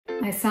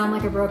I sound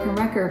like a broken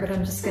record, but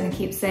I'm just gonna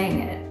keep saying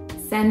it.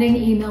 Sending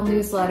email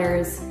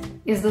newsletters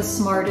is the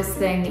smartest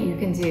thing that you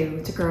can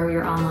do to grow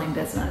your online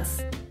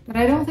business. But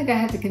I don't think I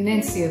have to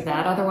convince you of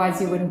that, otherwise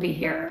you wouldn't be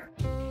here.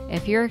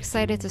 If you're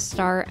excited to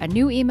start a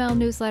new email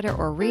newsletter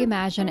or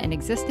reimagine an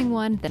existing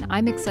one, then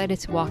I'm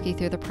excited to walk you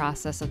through the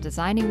process of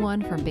designing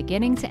one from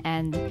beginning to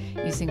end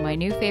using my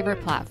new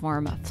favorite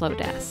platform,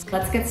 Flodesk.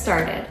 Let's get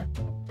started.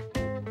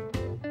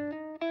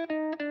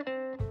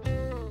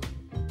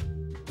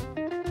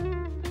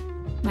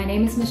 My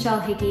name is Michelle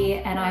Hickey,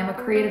 and I'm a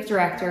creative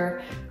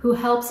director who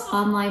helps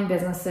online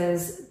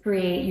businesses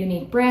create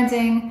unique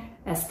branding,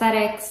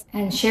 aesthetics,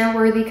 and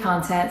share-worthy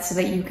content so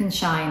that you can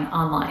shine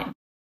online.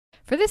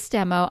 For this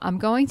demo, I'm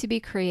going to be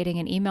creating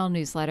an email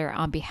newsletter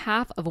on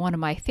behalf of one of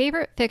my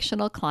favorite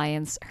fictional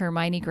clients,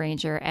 Hermione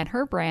Granger, and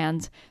her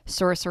brand,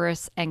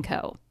 Sorceress and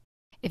Co.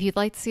 If you'd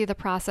like to see the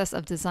process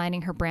of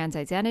designing her brand's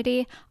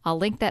identity, I'll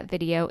link that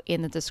video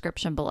in the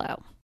description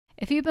below.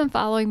 If you've been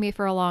following me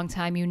for a long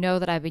time, you know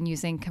that I've been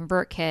using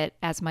ConvertKit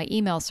as my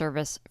email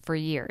service for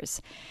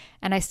years,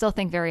 and I still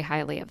think very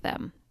highly of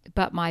them.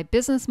 But my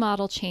business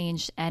model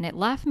changed and it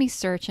left me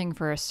searching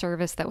for a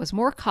service that was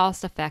more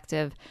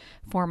cost-effective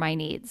for my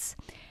needs.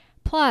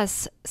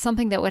 Plus,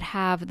 something that would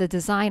have the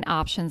design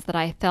options that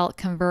I felt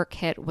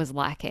ConvertKit was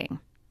lacking.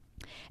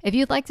 If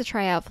you'd like to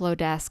try out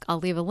Flodesk, I'll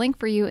leave a link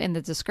for you in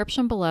the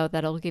description below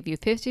that'll give you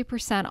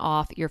 50%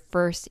 off your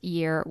first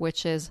year,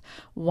 which is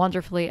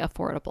wonderfully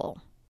affordable.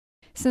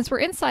 Since we're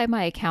inside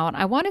my account,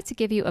 I wanted to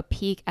give you a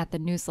peek at the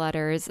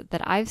newsletters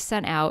that I've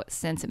sent out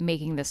since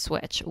making the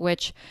switch,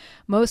 which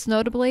most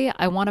notably,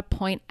 I want to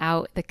point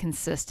out the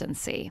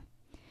consistency.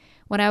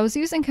 When I was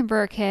using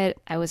ConvertKit,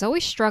 I was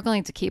always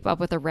struggling to keep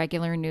up with a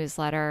regular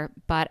newsletter,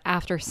 but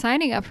after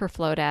signing up for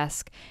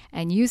Flodesk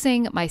and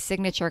using my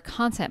signature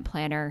content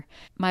planner,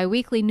 my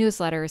weekly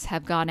newsletters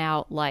have gone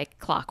out like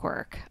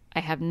clockwork.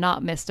 I have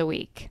not missed a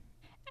week.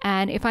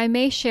 And if I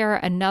may share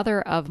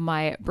another of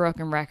my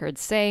broken record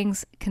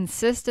sayings,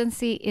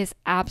 consistency is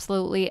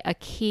absolutely a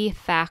key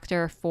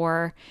factor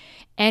for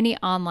any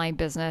online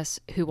business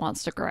who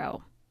wants to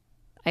grow.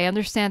 I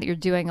understand that you're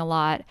doing a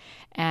lot,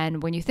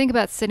 and when you think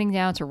about sitting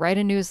down to write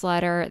a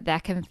newsletter,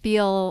 that can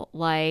feel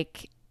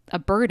like a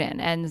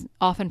burden and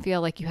often feel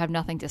like you have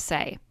nothing to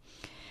say.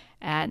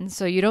 And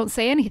so you don't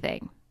say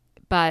anything.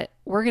 But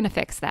we're going to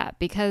fix that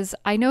because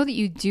I know that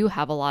you do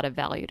have a lot of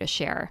value to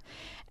share.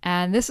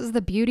 And this is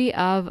the beauty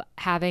of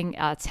having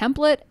a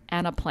template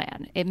and a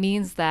plan. It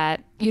means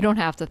that you don't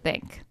have to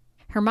think.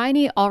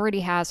 Hermione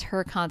already has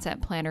her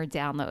content planner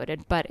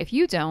downloaded, but if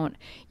you don't,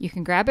 you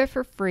can grab it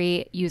for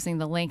free using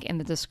the link in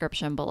the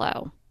description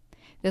below.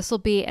 This will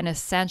be an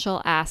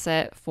essential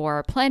asset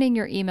for planning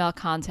your email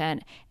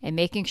content and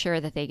making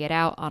sure that they get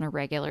out on a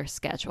regular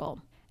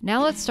schedule.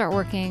 Now let's start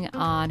working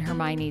on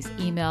Hermione's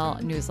email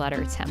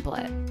newsletter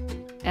template.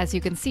 As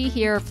you can see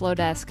here,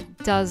 Flodesk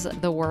does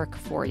the work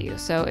for you.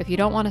 So if you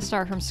don't want to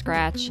start from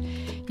scratch,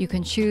 you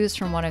can choose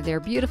from one of their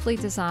beautifully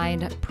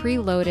designed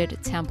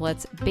preloaded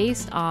templates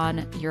based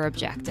on your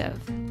objective.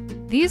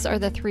 These are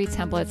the 3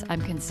 templates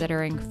I'm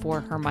considering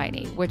for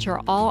Hermione, which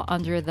are all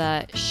under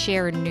the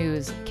Share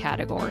News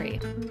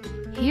category.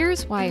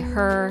 Here's why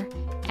her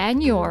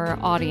and your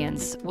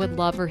audience would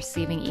love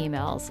receiving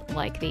emails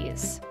like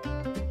these.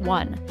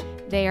 1,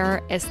 they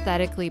are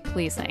aesthetically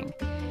pleasing.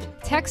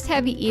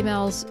 Text-heavy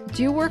emails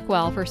do work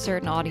well for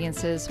certain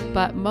audiences,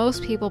 but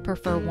most people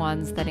prefer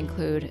ones that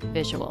include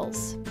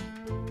visuals.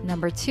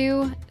 Number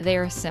 2, they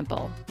are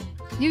simple.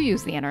 You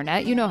use the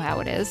internet, you know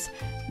how it is.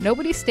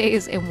 Nobody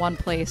stays in one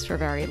place for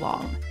very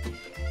long.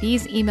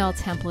 These email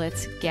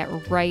templates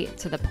get right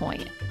to the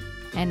point.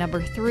 And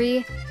number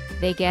 3,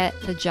 they get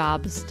the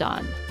jobs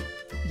done.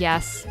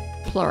 Yes,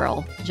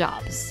 plural,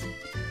 jobs.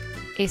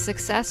 A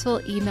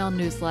successful email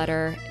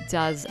newsletter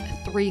does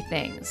 3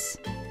 things.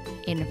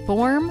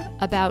 Inform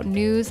about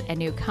news and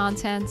new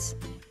content,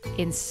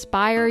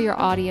 inspire your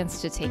audience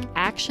to take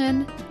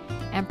action,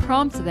 and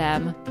prompt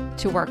them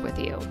to work with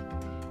you.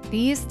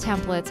 These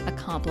templates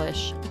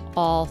accomplish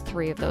all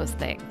 3 of those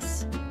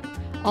things.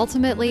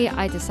 Ultimately,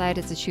 I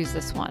decided to choose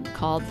this one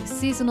called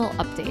Seasonal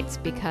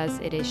Updates because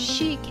it is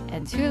chic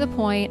and to the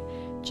point,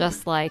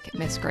 just like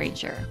Miss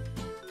Granger.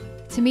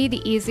 To me,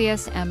 the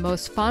easiest and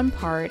most fun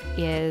part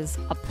is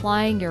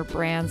applying your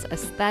brand's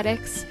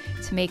aesthetics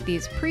to make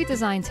these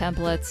pre-designed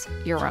templates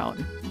your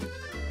own.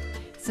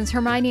 Since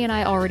Hermione and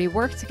I already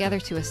worked together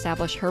to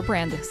establish her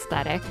brand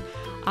aesthetic,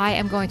 I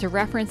am going to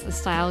reference the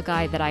style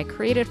guide that I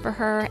created for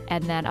her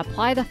and then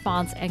apply the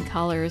fonts and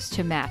colors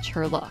to match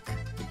her look.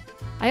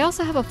 I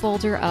also have a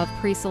folder of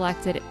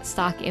pre-selected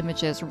stock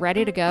images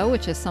ready to go,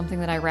 which is something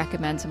that I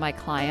recommend to my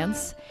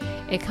clients.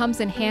 It comes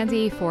in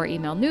handy for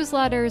email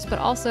newsletters, but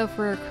also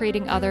for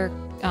creating other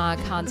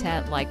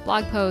content like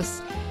blog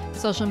posts,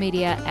 social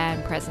media,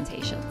 and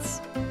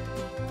presentations.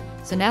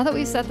 So now that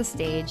we've set the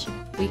stage,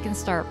 we can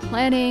start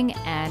planning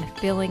and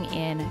filling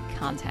in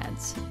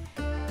content.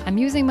 I'm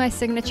using my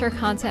signature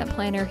content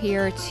planner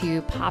here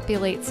to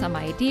populate some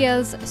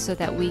ideas so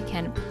that we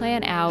can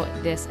plan out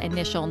this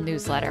initial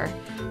newsletter,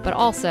 but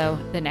also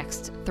the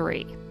next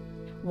 3.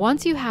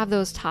 Once you have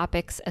those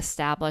topics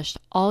established,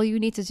 all you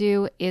need to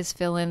do is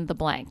fill in the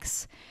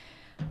blanks.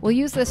 We'll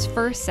use this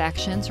first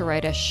section to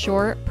write a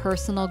short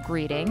personal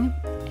greeting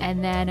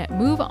and then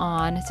move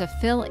on to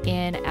fill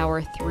in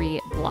our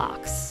 3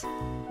 blocks.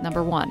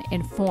 Number 1,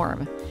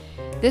 inform.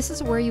 This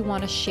is where you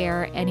want to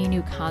share any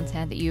new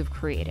content that you've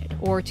created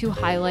or to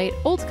highlight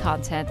old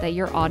content that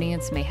your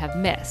audience may have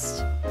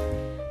missed.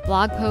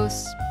 Blog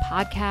posts,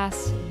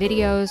 podcasts,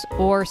 videos,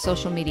 or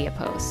social media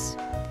posts.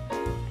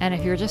 And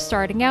if you're just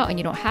starting out and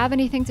you don't have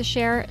anything to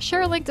share,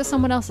 share a link to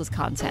someone else's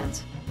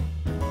content.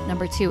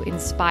 Number 2,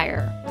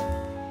 inspire.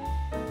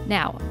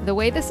 Now, the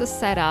way this is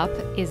set up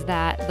is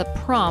that the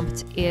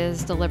prompt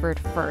is delivered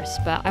first,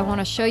 but I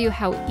want to show you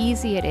how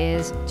easy it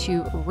is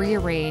to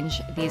rearrange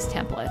these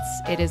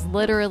templates. It is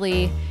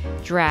literally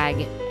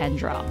drag and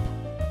drop.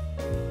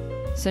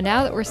 So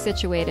now that we're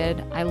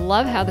situated, I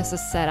love how this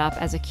is set up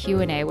as a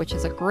Q&A, which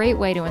is a great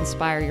way to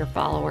inspire your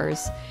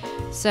followers.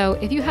 So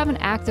if you have an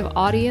active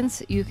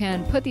audience, you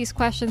can put these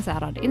questions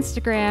out on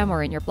Instagram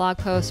or in your blog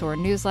posts or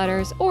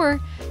newsletters, or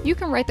you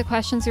can write the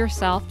questions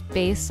yourself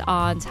based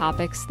on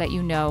topics that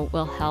you know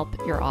will help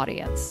your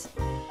audience.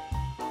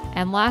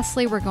 And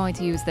lastly, we're going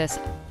to use this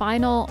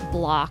final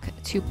block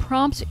to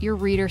prompt your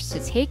readers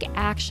to take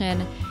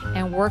action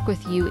and work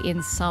with you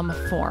in some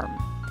form.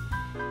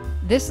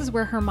 This is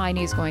where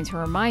Hermione is going to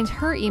remind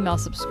her email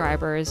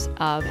subscribers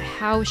of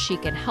how she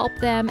can help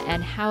them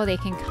and how they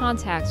can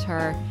contact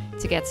her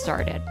to get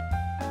started.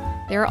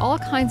 There are all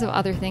kinds of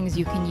other things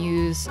you can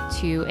use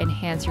to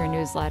enhance your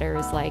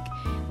newsletters, like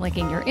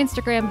linking your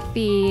Instagram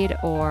feed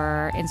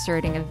or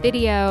inserting a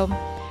video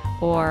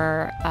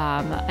or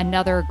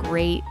another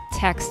great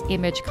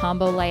text-image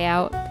combo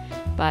layout.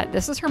 But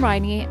this is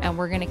Hermione, and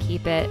we're going to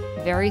keep it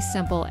very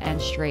simple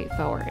and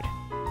straightforward.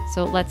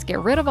 So let's get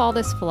rid of all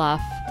this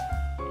fluff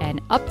and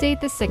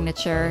update the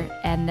signature,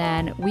 and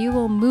then we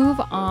will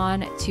move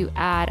on to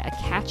add a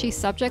catchy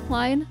subject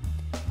line,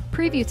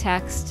 preview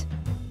text,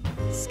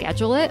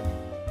 schedule it,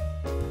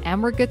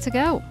 and we're good to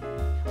go.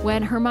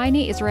 When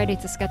Hermione is ready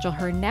to schedule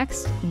her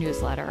next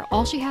newsletter,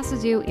 all she has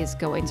to do is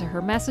go into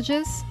her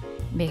messages,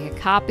 make a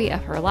copy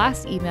of her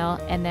last email,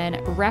 and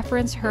then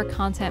reference her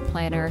content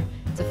planner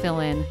to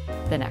fill in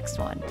the next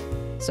one.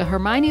 So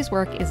Hermione's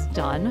work is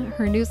done,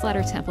 her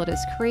newsletter template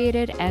is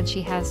created, and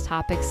she has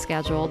topics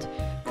scheduled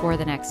for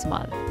the next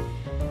month.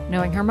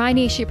 Knowing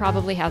Hermione, she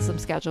probably has them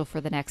scheduled for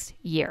the next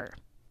year.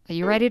 Are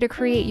you ready to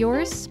create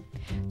yours?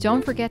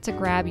 Don't forget to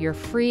grab your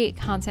free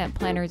content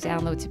planner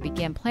download to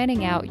begin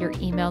planning out your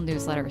email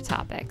newsletter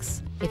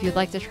topics. If you'd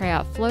like to try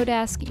out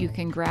Flodesk, you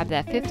can grab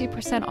that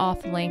 50%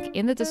 off link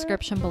in the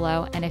description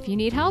below, and if you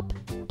need help,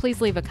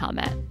 please leave a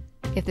comment.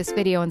 If this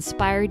video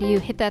inspired you,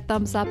 hit that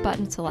thumbs up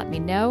button to let me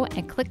know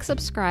and click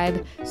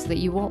subscribe so that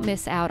you won't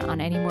miss out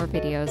on any more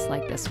videos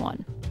like this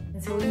one.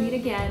 Until we meet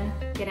again,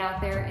 get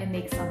out there and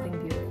make something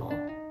beautiful.